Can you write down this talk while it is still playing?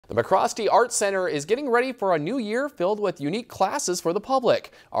The MacRostie Art Center is getting ready for a new year filled with unique classes for the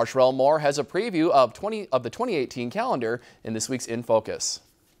public. Our Sherelle Moore has a preview of the 2018 calendar in this week's In Focus.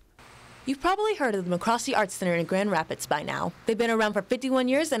 You've probably heard of the MacRostie Art Center in Grand Rapids by now. They've been around for 51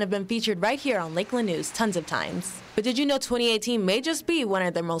 years and have been featured right here on Lakeland News tons of times. But did you know 2018 may just be one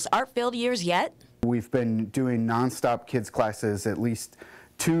of their most art-filled years yet? We've been doing nonstop kids classes at least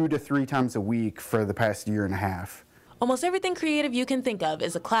 2 to 3 times a week for the past year and a half. Almost everything creative you can think of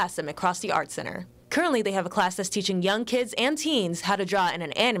is a class at MacRostie Art Center. Currently, they have a class that's teaching young kids and teens how to draw in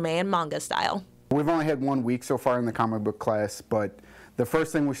an anime and manga style. We've only had 1 week so far in the comic book class, but the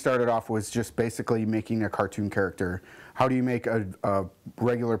first thing we started off was just basically making a cartoon character. How do you make a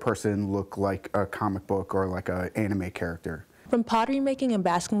regular person look like a comic book or like an anime character? From pottery making and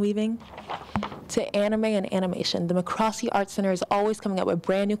basket weaving to anime and animation, the MacRostie Art Center is always coming up with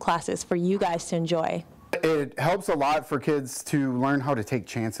brand new classes for you guys to enjoy. It helps a lot for kids to learn how to take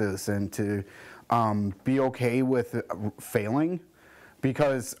chances and to be okay with failing,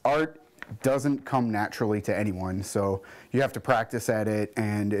 because art doesn't come naturally to anyone, so you have to practice at it,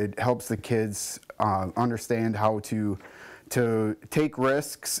 and it helps the kids understand how to take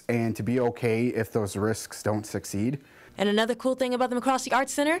risks and to be okay if those risks don't succeed. And another cool thing about the MacRostie Art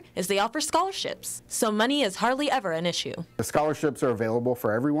Center is they offer scholarships, so money is hardly ever an issue. The scholarships are available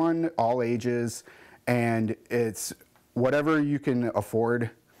for everyone, all ages, and it's whatever you can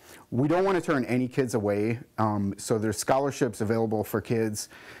afford. We don't want to turn any kids away, so there's scholarships available for kids,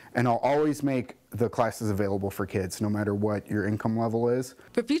 and I'll always make the classes available for kids no matter what your income level is.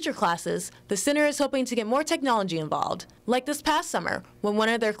 For future classes, the center is hoping to get more technology involved, like this past summer when one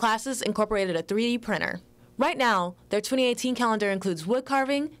of their classes incorporated a 3D printer. Right now, their 2018 calendar includes wood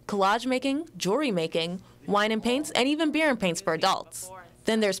carving, collage making, jewelry making, wine and paints, and even beer and paints for adults.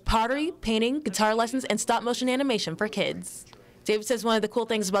 Then there's pottery, painting, guitar lessons, and stop-motion animation for kids. David says one of the cool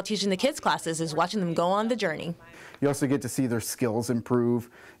things about teaching the kids classes is watching them go on the journey. You also get to see their skills improve,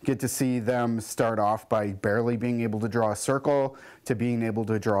 get to see them start off by barely being able to draw a circle, to being able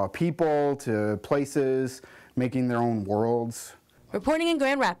to draw people, to places, making their own worlds. Reporting in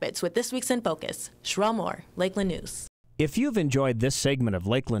Grand Rapids with this week's In Focus, Sherelle Moore, Lakeland News. If you've enjoyed this segment of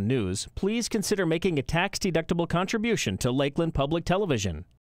Lakeland News, please consider making a tax-deductible contribution to Lakeland Public Television.